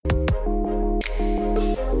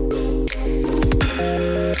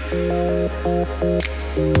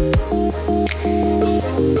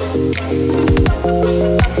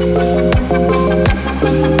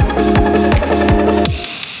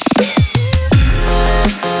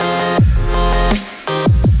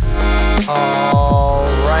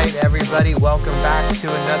everybody. Welcome back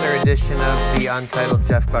to another edition of the Untitled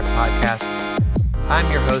Jeff Gluck Podcast.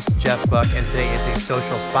 I'm your host, Jeff Gluck, and today is a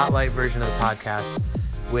social spotlight version of the podcast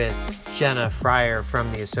with Jenna Fryer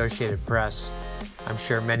from the Associated Press. I'm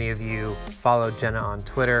sure many of you follow Jenna on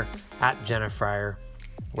Twitter, @Jenna Fryer,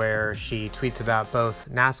 where she tweets about both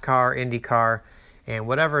NASCAR, IndyCar, and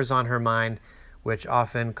whatever is on her mind, which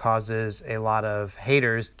often causes a lot of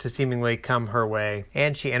haters to seemingly come her way.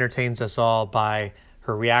 And she entertains us all by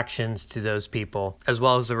her reactions to those people, as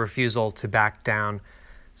well as the refusal to back down,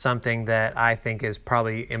 something that I think is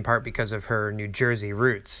probably in part because of her New Jersey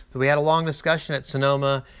roots. So we had a long discussion at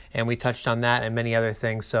Sonoma, and we touched on that and many other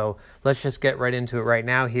things. So let's just get right into it right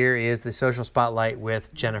now. Here is the Social Spotlight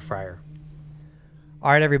with Jenna Fryer.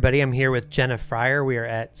 All right, everybody, I'm here with Jenna Fryer. We are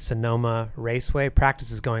at Sonoma Raceway. Practice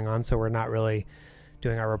is going on, so we're not really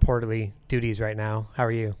doing our reportedly duties right now. How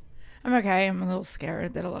are you? I'm okay. I'm a little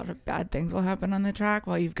scared that a lot of bad things will happen on the track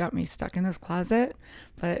while you've got me stuck in this closet,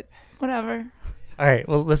 but whatever. All right.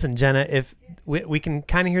 Well, listen, Jenna, if we can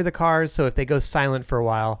kind of hear the cars, so if they go silent for a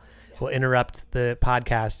while, we'll interrupt the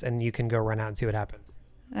podcast and you can go run out and see what happened.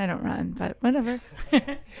 I don't run, but whatever.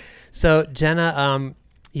 So, Jenna,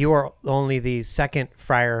 you are only the second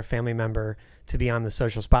Fryer family member to be on the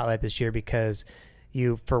Social Spotlight this year because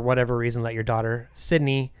you, for whatever reason, let your daughter,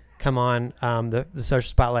 Sydney, come on the Social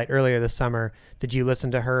Spotlight earlier this summer. Did you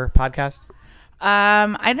listen to her podcast?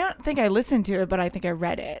 I don't think I listened to it, but I think I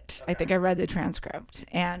read it. I think I read the transcript,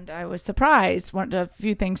 and I was surprised. A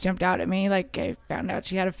few things jumped out at me, like I found out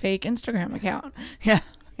she had a fake Instagram account. Yeah,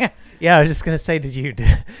 I was just gonna say, did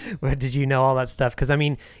you know all that stuff? Because I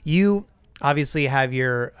mean, you obviously have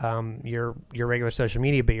your regular social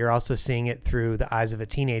media, but you're also seeing it through the eyes of a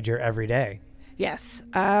teenager every day. Yes,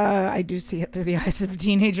 I do see it through the eyes of a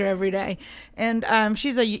teenager every day, and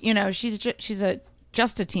she's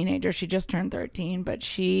just a teenager. She just turned 13, but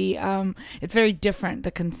it's very different, the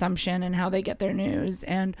consumption and how they get their news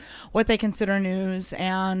and what they consider news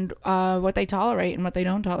and what they tolerate and what they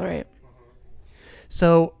don't tolerate.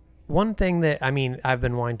 So one thing that I've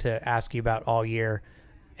been wanting to ask you about all year,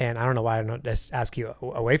 and I don't know why I don't just ask you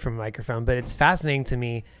away from a microphone, but it's fascinating to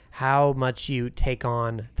me how much you take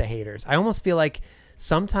on the haters. I almost feel like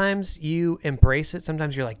sometimes you embrace it.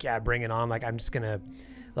 Sometimes you're like, yeah, bring it on. Like, I'm just going to,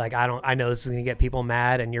 like, I know this is going to get people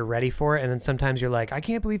mad and you're ready for it. And then sometimes you're like, I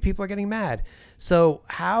can't believe people are getting mad. So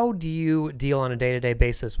how do you deal on a day-to-day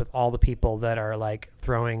basis with all the people that are like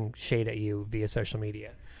throwing shade at you via social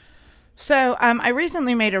media? So I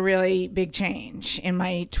recently made a really big change in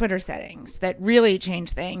my Twitter settings that really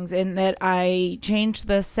changed things, in that I changed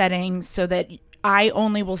the settings so that I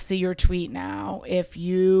only will see your tweet now if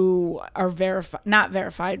you are not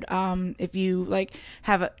verified, if you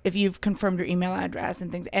if you've confirmed your email address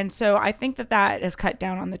and things. And so I think that has cut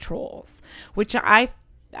down on the trolls, which I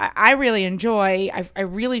really enjoy. I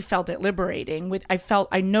really felt it liberating.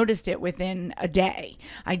 I noticed it within a day.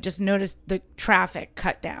 I just noticed the traffic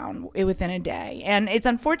cut down within a day. And it's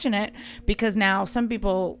unfortunate because now some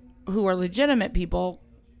people who are legitimate people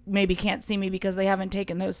maybe can't see me because they haven't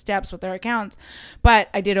taken those steps with their accounts. But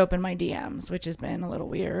I did open my DMs, which has been a little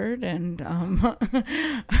weird. And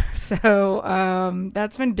so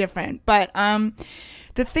that's been different. But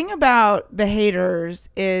the thing about the haters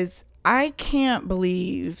is I can't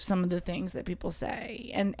believe some of the things that people say.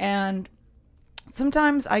 And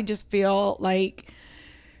sometimes I just feel like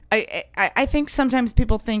I think sometimes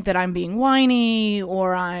people think that I'm being whiny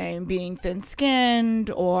or I'm being thin-skinned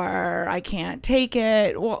or I can't take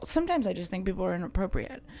it. Well, sometimes I just think people are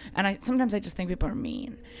inappropriate. And sometimes I just think people are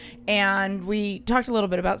mean. And we talked a little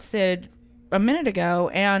bit about Sid a minute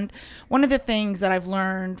ago, and one of the things that I've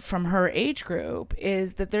learned from her age group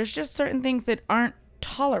is that there's just certain things that aren't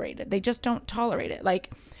tolerated. They just don't tolerate it.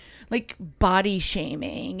 Like body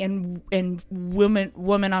shaming and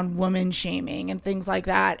woman on woman shaming and things like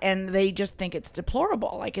that. And they just think it's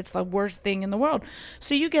deplorable. Like it's the worst thing in the world.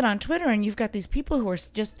 So you get on Twitter and you've got these people who are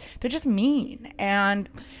they're just mean. And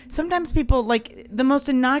sometimes people like the most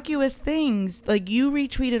innocuous things, like you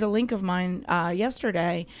retweeted a link of mine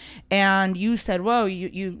yesterday and you said, whoa,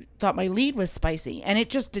 you thought my lead was spicy. And it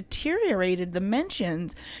just deteriorated. The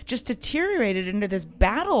mentions just deteriorated into this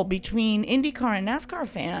battle between IndyCar and NASCAR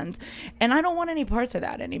fans. And I don't want any parts of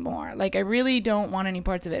that anymore. Like, I really don't want any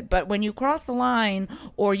parts of it. But when you cross the line,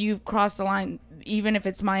 or you've crossed the line, even if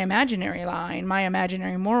it's my imaginary line, my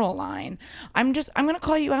imaginary moral line, I'm going to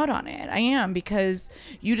call you out on it. I am, because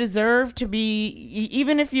you deserve to be,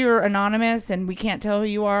 even if you're anonymous and we can't tell who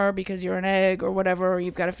you are because you're an egg or whatever, or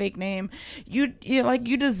you've got a fake name, you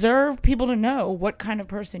deserve people to know what kind of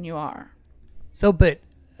person you are. So, but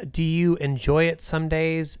do you enjoy it some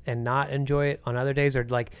days and not enjoy it on other days? Or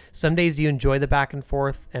like some days you enjoy the back and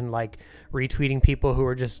forth and like retweeting people who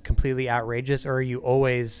are just completely outrageous? Or are you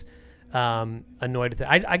always annoyed with it?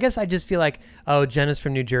 I guess I just feel like, oh, Jenna's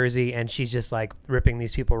from New Jersey and she's just like ripping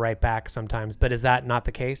these people right back sometimes. But is that not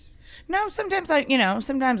the case? No, sometimes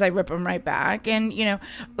I rip them right back. And,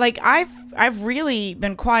 like I've really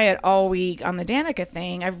been quiet all week on the Danica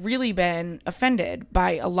thing. I've really been offended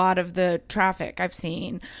by a lot of the traffic I've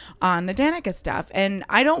seen on the Danica stuff. And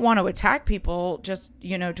I don't want to attack people just,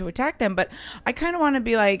 to attack them. But I kind of want to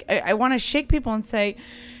be like, I want to shake people and say,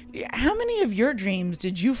 how many of your dreams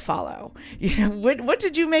did you follow? What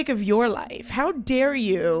did you make of your life? How dare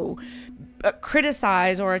you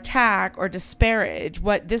criticize or attack or disparage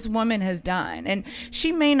what this woman has done? And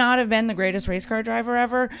she may not have been the greatest race car driver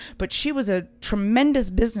ever, but she was a tremendous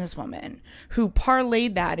businesswoman who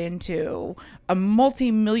parlayed that into a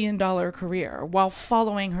multi-million-dollar career while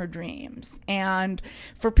following her dreams. And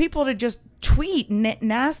for people to just tweet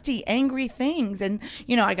nasty, angry things. And,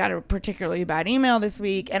 I got a particularly bad email this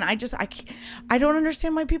week, and I don't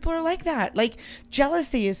understand why people are like that. Like,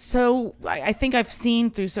 jealousy is so, I think I've seen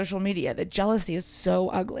through social media that jealousy is so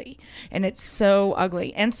ugly, and it's so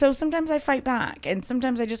ugly. And so sometimes I fight back, and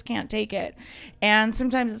sometimes I just can't take it. And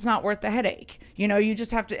sometimes it's not worth the headache. You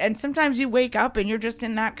just have to, and sometimes you wake up and you're just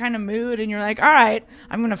in that kind of mood and you're like, all right,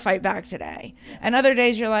 I'm going to fight back today. And other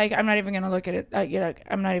days you're like, I'm not even going to look at it.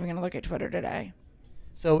 I'm not even going to look at Twitter today.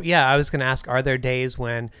 So, yeah, I was going to ask, are there days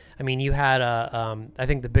when, you had I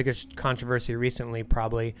think the biggest controversy recently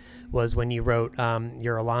probably was when you wrote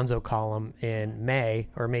your Alonso column in May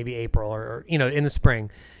or maybe April or in the spring.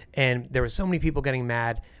 And there were so many people getting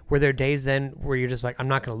mad. Were there days then where you're just like, I'm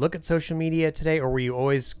not going to look at social media today? Or were you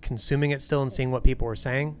always consuming it still and seeing what people were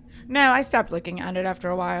saying? No, I stopped looking at it after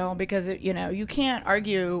a while because, you can't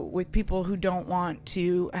argue with people who don't want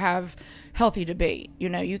to have healthy debate.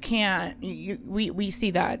 You can't, we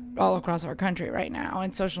see that all across our country right now.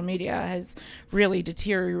 And social media has really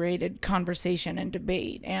deteriorated conversation and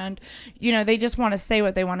debate. And, they just want to say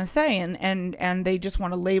what they want to say. And they just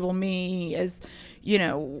want to label me as,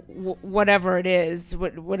 whatever it is,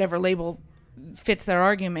 whatever label fits their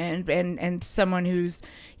argument, and someone who's,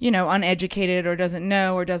 uneducated or doesn't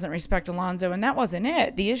know or doesn't respect Alonso. And that wasn't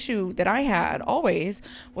it. The issue that I had always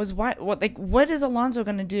was what is Alonso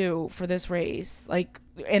going to do for this race, like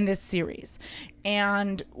in this series?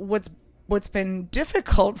 And what's been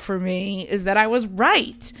difficult for me is that I was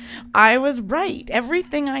right.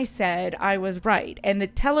 Everything I said, I was right. And the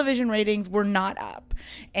television ratings were not up.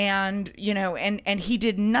 And, and he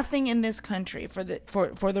did nothing in this country for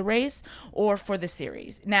the race or for the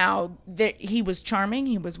series. Now, he was charming.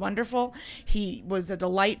 He was wonderful. He was a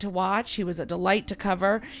delight to watch. He was a delight to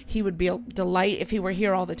cover. He would be a delight if he were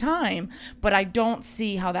here all the time. But I don't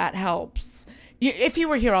see how that helps. If he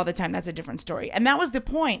were here all the time, that's a different story. And that was the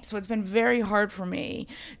point. So it's been very hard for me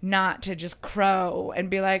not to just crow and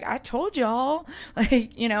be like, I told y'all,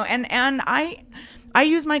 and I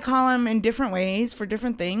use my column in different ways for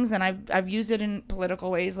different things. And I've used it in political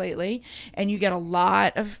ways lately. And you get a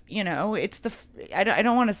lot of, I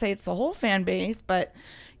don't want to say it's the whole fan base, but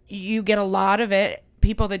you get a lot of it,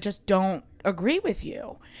 people that just don't agree with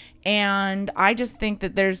you. And I just think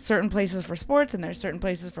that there's certain places for sports and there's certain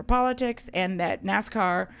places for politics, and that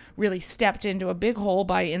NASCAR really stepped into a big hole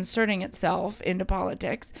by inserting itself into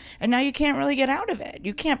politics. And now you can't really get out of it.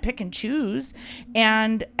 You can't pick and choose.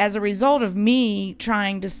 And as a result of me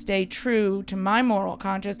trying to stay true to my moral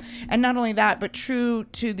conscience, and not only that, but true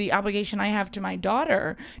to the obligation I have to my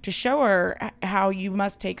daughter to show her how you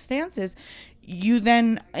must take stances, you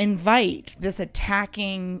then invite this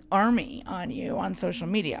attacking army on you on social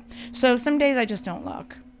media. So some days I just don't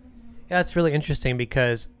look. Yeah, that's really interesting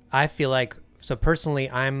because I feel like, so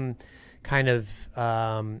personally, I'm kind of,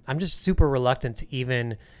 I'm just super reluctant to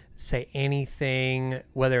even say anything,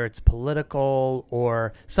 whether it's political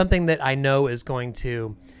or something that I know is going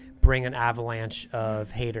to bring an avalanche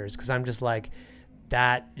of haters. Because I'm just like,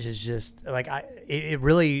 that is just like, it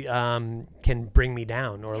really can bring me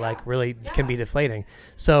down, or like really can be deflating.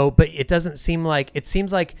 So, but it doesn't seem like, it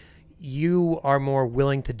seems like you are more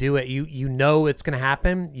willing to do it. You know it's going to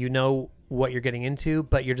happen. You know what you're getting into,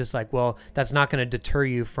 but you're just like, well, that's not going to deter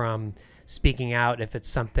you from speaking out if it's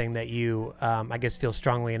something that you, I guess, feel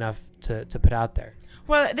strongly enough to put out there.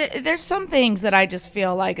 Well, there's some things that I just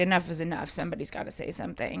feel like enough is enough. Somebody's got to say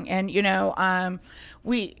something. And,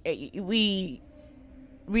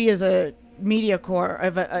 we as a media corps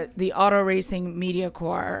of the auto racing media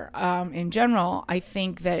corps in general, I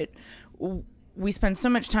think that we spend so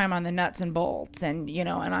much time on the nuts and bolts and, and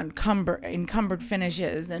on encumbered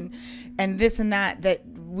finishes and this and that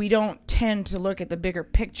we don't tend to look at the bigger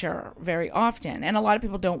picture very often. And a lot of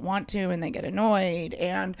people don't want to, and they get annoyed.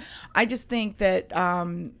 And I just think that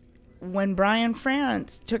when Brian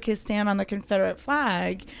France took his stand on the Confederate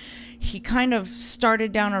flag, he kind of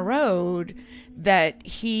started down a road that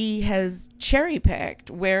he has cherry picked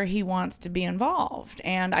where he wants to be involved.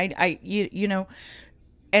 And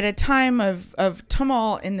at a time of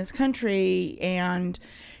tumult in this country, and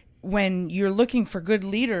when you're looking for good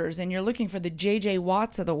leaders and you're looking for the J.J.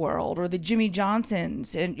 Watts of the world or the Jimmy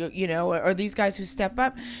Johnsons and, or these guys who step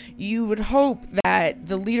up, you would hope that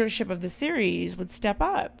the leadership of the series would step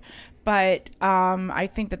up. But I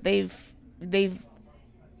think that they've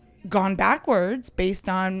gone backwards based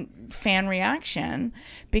on fan reaction,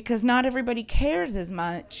 because not everybody cares as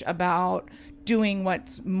much about doing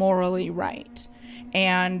what's morally right.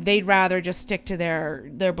 And they'd rather just stick to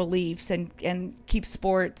their beliefs and keep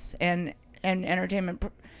sports and entertainment,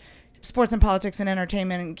 sports and politics and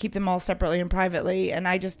entertainment, and keep them all separately and privately. And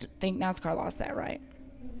I just think NASCAR lost that right.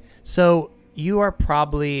 So you are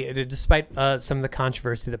probably, despite some of the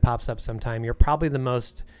controversy that pops up sometime, you're probably the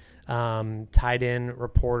most tied in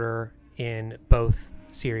reporter in both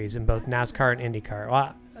series, in both NASCAR and IndyCar.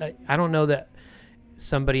 Well, I don't know that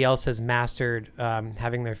somebody else has mastered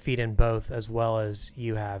having their feet in both as well as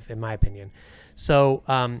you have, in my opinion. So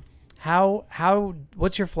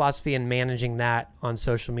what's your philosophy in managing that on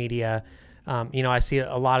social media? I see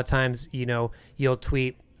a lot of times, you'll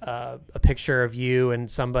tweet a picture of you and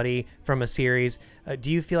somebody from a series. Do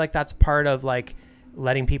you feel like that's part of like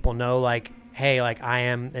letting people know, like, hey, like I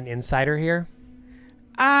am an insider here?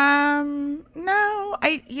 No,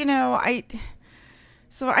 I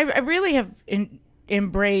really have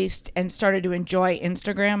embraced and started to enjoy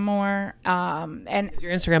Instagram more. And is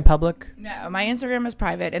your Instagram public? No, my Instagram is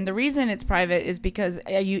private, and the reason it's private is because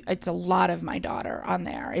it's a lot of my daughter on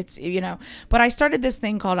there. It's but I started this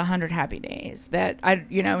thing called 100 Happy Days that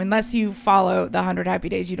unless you follow the 100 Happy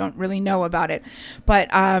Days, you don't really know about it. But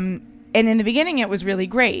and in the beginning, it was really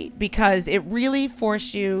great because it really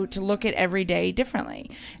forced you to look at every day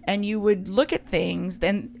differently. And you would look at things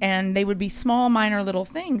and they would be small, minor little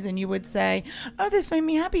things. And you would say, oh, this made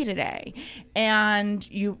me happy today. And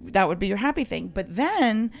that would be your happy thing. But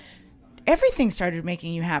then everything started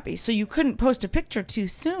making you happy. So you couldn't post a picture too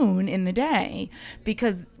soon in the day,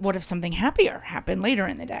 because what if something happier happened later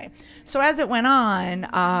in the day? So as it went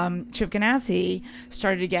on, Chip Ganassi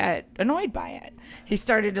started to get annoyed by it. He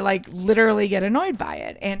started to literally get annoyed by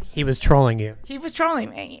it. And he was trolling you. He was trolling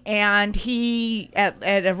me. And he,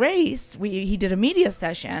 at a race, he did a media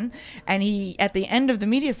session, and at the end of the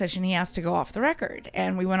media session, he asked to go off the record.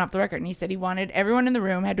 And we went off the record, and he said he wanted everyone in the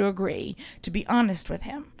room had to agree to be honest with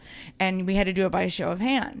him. And we had to do it by a show of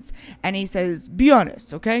hands. And he says, be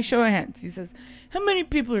honest, okay? Show of hands. He says, how many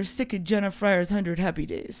people are sick of Jenna Fryer's 100 Happy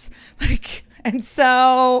Days? And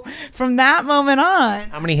so from that moment on...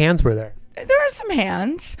 How many hands were there? There are some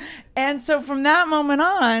hands. And so from that moment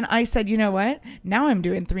on, I said, you know what? Now I'm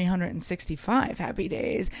doing 365 happy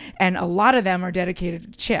days. And a lot of them are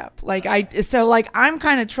dedicated to Chip. I'm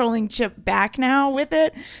kind of trolling Chip back now with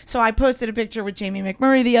it. So I posted a picture with Jamie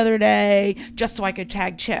McMurray the other day just so I could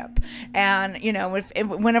tag Chip. And,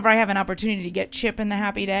 whenever I have an opportunity to get Chip in the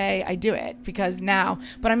happy day, I do it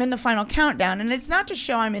but I'm in the final countdown. And it's not to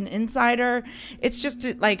show I'm an insider. It's just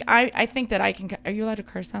to, I think that I can, are you allowed to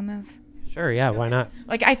curse on this? Sure, yeah, why not?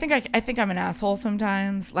 I think I'm an asshole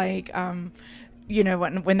sometimes. When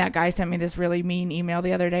that guy sent me this really mean email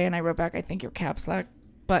the other day, and I wrote back, I think your caps lock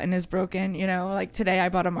button is broken. Today I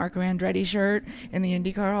bought a Marco Andretti shirt in the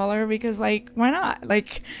IndyCar hauler because why not?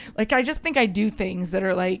 I just think I do things that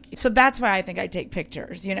are so that's why I think I take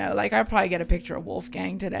pictures. I'll probably get a picture of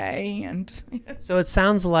Wolfgang today, and so it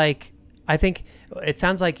sounds like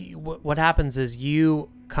what happens is you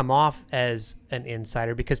come off as an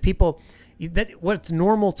insider because what's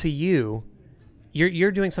normal to you, you're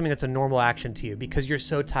doing something that's a normal action to you because you're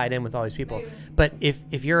so tied in with all these people. But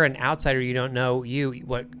if you're an outsider, you don't know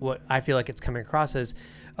what I feel like it's coming across as,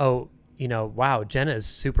 wow, Jenna is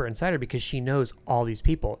super insider because she knows all these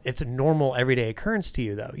people. It's a normal everyday occurrence to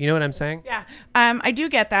you, though. You know what I'm saying? Yeah, I do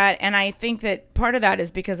get that, and I think that part of that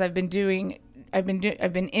is because I've been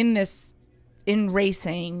in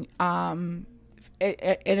racing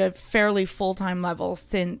at a fairly full-time level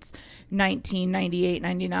since 1998,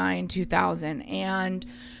 99, 2000. And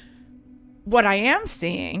what I am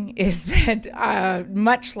seeing is that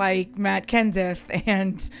much like Matt Kenseth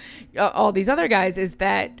and all these other guys is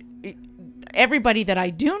that everybody that I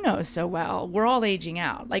do know so well, we're all aging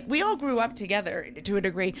out. Like, we all grew up together to a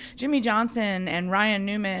degree. Jimmy Johnson and Ryan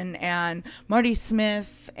Newman and Marty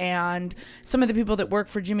Smith and some of the people that work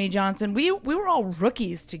for Jimmy Johnson, we were all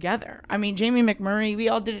rookies together. I mean, Jamie McMurray, we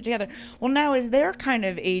all did it together. Well, now as they're kind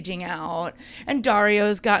of aging out, and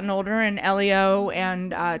Dario's gotten older, and Elio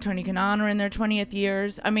and Tony Kanaan are in their 20th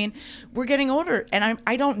years. I mean, we're getting older, and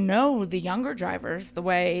I don't know the younger drivers the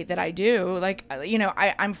way that I do. Like, you know,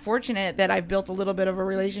 I'm fortunate that I've built a little bit of a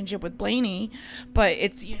relationship with Blaney, but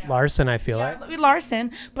it's, you know, Larson, I feel like.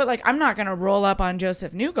 Larson, but like, I'm not going to roll up on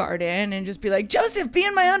Joseph Newgarden and just be like, Joseph, be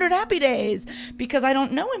in my 100 happy days, because I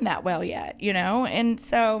don't know him that well yet, you know? And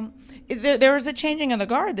so there is a changing of the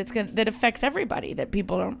guard that affects everybody that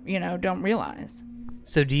people don't realize.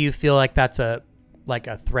 So do you feel like that's a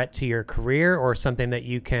threat to your career, or something that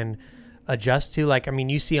you can adjust to? Like, I mean,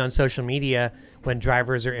 you see on social media when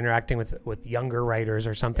drivers are interacting with younger writers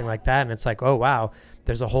or something like that, and it's like, oh wow,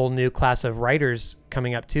 there's a whole new class of writers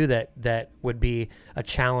coming up too that would be a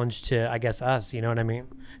challenge to, I guess, us. You know what I mean?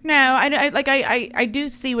 No, I do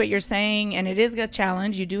see what you're saying, and it is a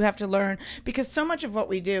challenge. You do have to learn, because so much of what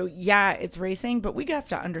we do, yeah, it's racing, but we have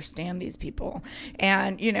to understand these people.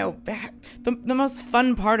 And, you know, the most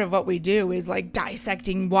fun part of what we do is like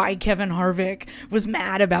dissecting why Kevin Harvick was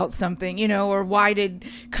mad about something, you know, or why did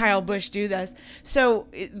Kyle Busch do this. So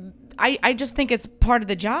I just think it's part of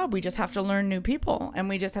the job. We just have to learn new people, and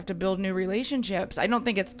we just have to build new relationships. I don't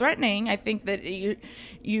think it's threatening. I think that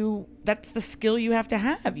that's the skill you have to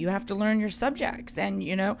have. You have to learn your subjects, and,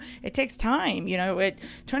 you know, it takes time. You know,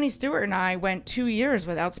 Tony Stewart and I went 2 years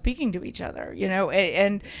without speaking to each other, you know,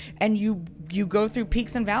 and you go through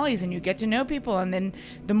peaks and valleys, and you get to know people, and then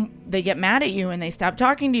they get mad at you and they stop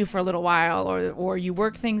talking to you for a little while, or you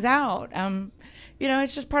work things out. You know,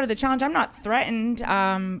 it's just part of the challenge. I'm not threatened.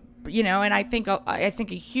 You know, and I think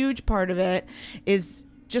a huge part of it is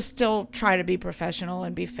just still try to be professional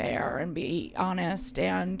and be fair and be honest,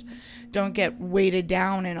 and don't get weighted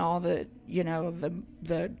down in all the, you know,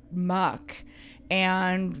 the muck,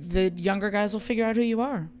 and the younger guys will figure out who you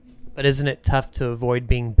are. But isn't it tough to avoid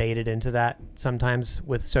being baited into that sometimes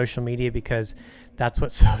with social media, because that's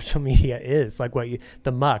what social media is, like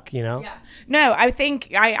the muck, you know? Yeah. No, I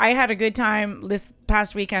think I had a good time this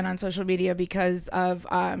past weekend on social media because of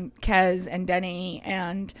Kez and Denny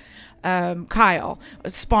and Kyle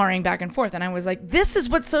sparring back and forth. And I was like, this is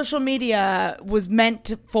what social media was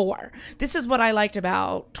meant for. This is what I liked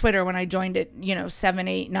about Twitter when I joined it, you know, 7,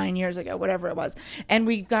 8, 9 years ago, whatever it was. And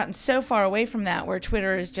we've gotten so far away from that, where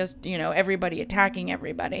Twitter is just, you know, everybody attacking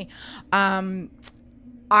everybody.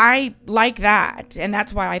 I like that, and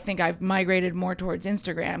that's why I think I've migrated more towards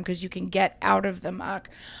Instagram, because you can get out of the muck.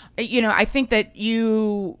 You know, I think that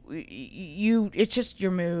it's just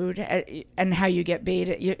your mood and how you get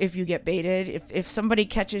baited. If you get baited, if somebody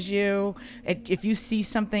catches you, if you see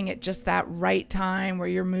something at just that right time where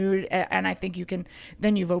your mood, and I think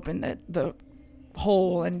then you've opened the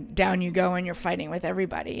hole, and down you go, and you're fighting with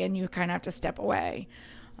everybody, and you kind of have to step away.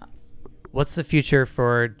 What's the future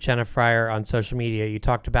for Jenna Fryer on social media? You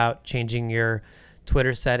talked about changing your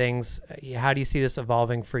Twitter settings. How do you see this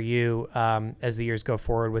evolving for you as the years go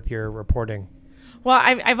forward with your reporting? Well,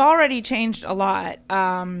 I've already changed a lot.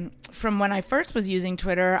 From when I first was using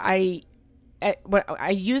Twitter, I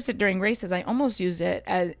used it during races. I almost used it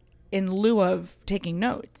in lieu of taking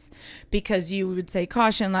notes, because you would say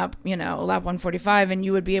caution lap 145, and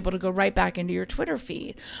you would be able to go right back into your Twitter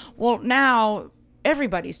feed. Well, now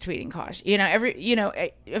everybody's tweeting caution.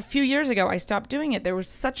 A few years ago I stopped doing it. There was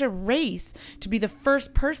such a race to be the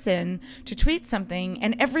first person to tweet something,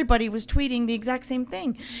 and everybody was tweeting the exact same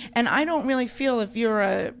thing. And I don't really feel, if you're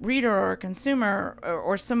a reader or a consumer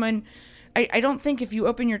or someone, I don't think if you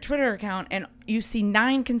open your Twitter account and you see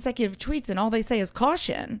 9 consecutive tweets and all they say is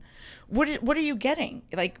caution, what are you getting?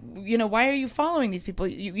 Like, you know, why are you following these people?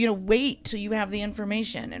 Wait till you have the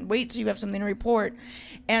information, and wait till you have something to report.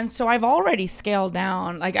 And so I've already scaled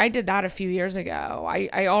down. Like, I did that a few years ago.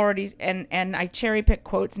 I already, and I cherry pick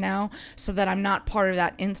quotes now, so that I'm not part of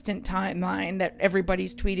that instant timeline that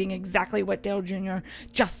everybody's tweeting exactly what Dale Jr.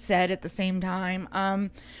 just said at the same time.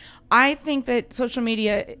 I think that social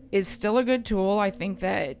media is still a good tool. I think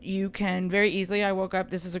that you can very easily,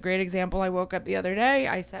 this is a great example. I woke up the other day,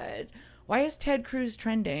 I said, why is Ted Cruz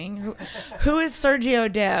trending? Who is Sergio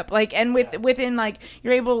Dip? Like, and within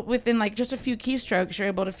just a few keystrokes, you're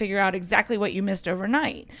able to figure out exactly what you missed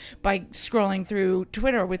overnight by scrolling through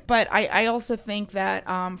Twitter. But I also think that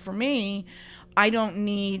for me, I don't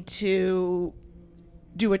need to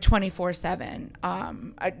do a 24/7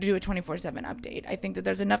 update. I think that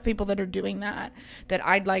there's enough people that are doing that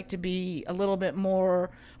I'd like to be a little bit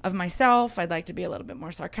more of myself. I'd like to be a little bit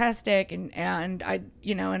more sarcastic, and I,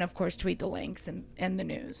 and of course tweet the links and the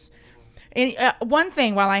news. And one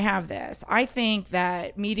thing, while I have this, I think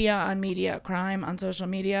that media on media crime on social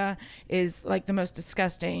media is like the most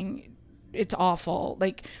disgusting. It's awful.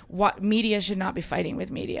 Like, what media should not be fighting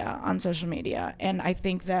with media on social media. And I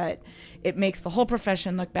think that it makes the whole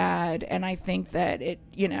profession look bad. And I think that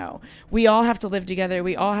we all have to live together.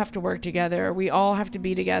 We all have to work together. We all have to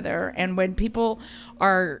be together. And when people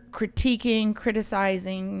are critiquing,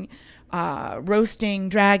 criticizing, roasting,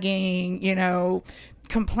 dragging,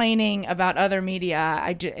 complaining about other media,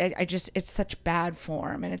 I just, it's such bad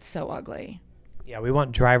form, and it's so ugly. Yeah, we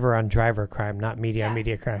want driver on driver crime, not media on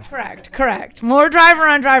media crime. Correct. More driver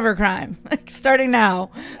on driver crime, starting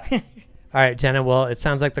now. All right, Jenna, well, it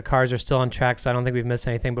sounds like the cars are still on track, so I don't think we've missed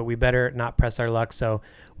anything, but we better not press our luck, so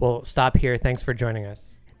we'll stop here. Thanks for joining us.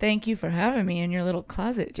 Thank you for having me in your little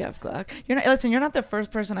closet, Jeff Gluck. You're not the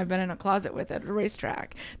first person I've been in a closet with at a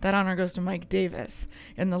racetrack. That honor goes to Mike Davis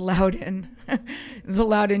in the Loudon,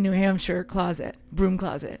 New Hampshire broom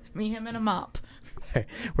closet. Me, him, and a mop.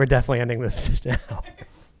 We're definitely ending this now.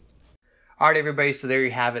 All right, everybody. So there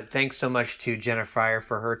you have it. Thanks so much to Jenna Fryer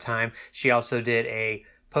for her time. She also did a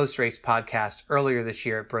post-race podcast earlier this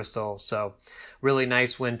year at Bristol. So really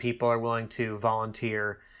nice when people are willing to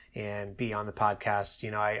volunteer and be on the podcast.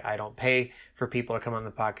 I don't pay for people to come on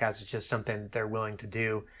the podcast. It's just something they're willing to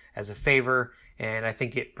do as a favor. And I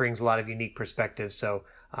think it brings a lot of unique perspectives. So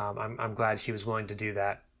I'm glad she was willing to do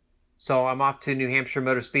that. So I'm off to New Hampshire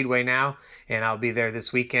Motor Speedway now, and I'll be there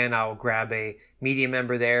this weekend. I'll grab a media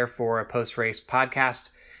member there for a post-race podcast.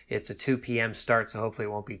 It's a 2 p.m. start, so hopefully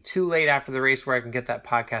it won't be too late after the race where I can get that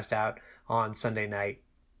podcast out on Sunday night.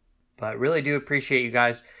 But really do appreciate you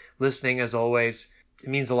guys listening as always. It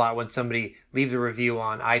means a lot when somebody leaves a review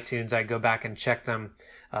on iTunes. I go back and check them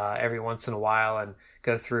every once in a while and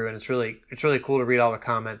go through, and it's really cool to read all the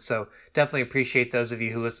comments. So definitely appreciate those of you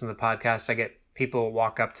who listen to the podcast. I get people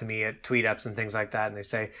walk up to me at tweet ups and things like that, and they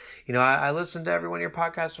say, I listen to every one of your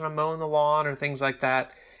podcasts when I'm mowing the lawn or things like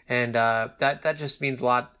that. And that just means a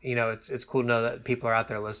lot. It's cool to know that people are out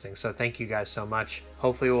there listening. So thank you guys so much.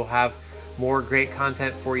 Hopefully we'll have more great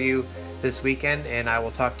content for you this weekend, and I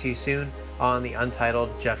will talk to you soon on the Untitled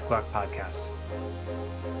Jeff Gluck podcast.